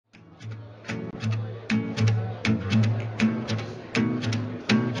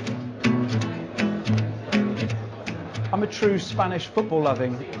I'm a true Spanish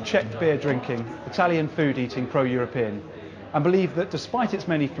football-loving, Czech beer-drinking, Italian food-eating pro-European, and believe that despite its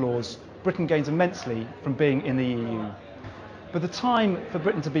many flaws, Britain gains immensely from being in the EU. But the time for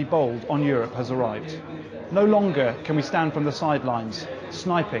Britain to be bold on Europe has arrived. No longer can we stand from the sidelines,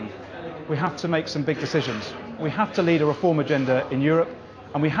 sniping. We have to make some big decisions. We have to lead a reform agenda in Europe,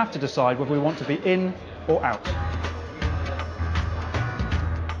 and we have to decide whether we want to be in or out.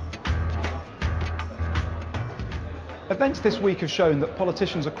 Events this week have shown that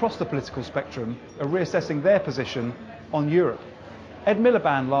politicians across the political spectrum are reassessing their position on Europe. Ed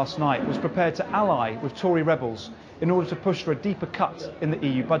Miliband last night was prepared to ally with Tory rebels in order to push for a deeper cut in the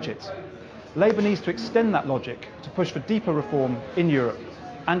EU budget. Labour needs to extend that logic to push for deeper reform in Europe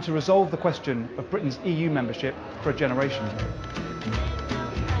and to resolve the question of Britain's EU membership for a generation.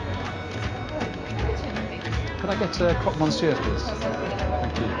 Could I get a croque monsieur, please?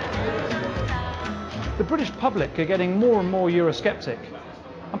 Thank you. The British public are getting more and more Eurosceptic,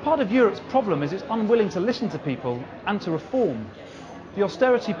 and part of Europe's problem is it's unwilling to listen to people and to reform. The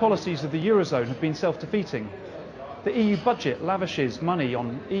austerity policies of the Eurozone have been self-defeating. The EU budget lavishes money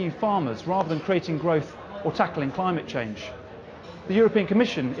on EU farmers rather than creating growth or tackling climate change. The European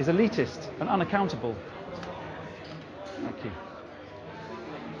Commission is elitist and unaccountable. Thank you.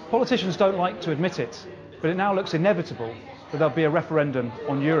 Politicians don't like to admit it, but it now looks inevitable that there'll be a referendum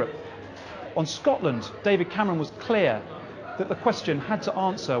on Europe. On Scotland, David Cameron was clear that the question had to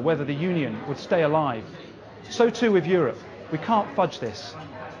answer whether the Union would stay alive. So too with Europe. We can't fudge this.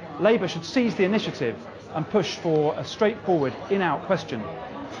 Labour should seize the initiative and push for a straightforward in-out question.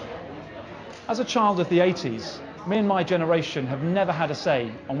 As a child of the 80s, me and my generation have never had a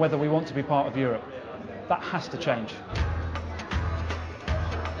say on whether we want to be part of Europe. That has to change.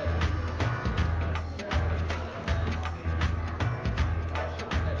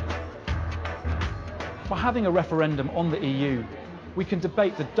 By having a referendum on the EU, we can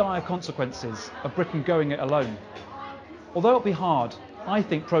debate the dire consequences of Britain going it alone. Although it'll be hard, I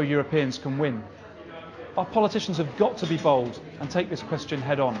think pro-Europeans can win. Our politicians have got to be bold and take this question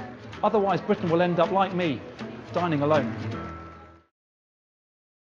head on. Otherwise, Britain will end up like me, dining alone.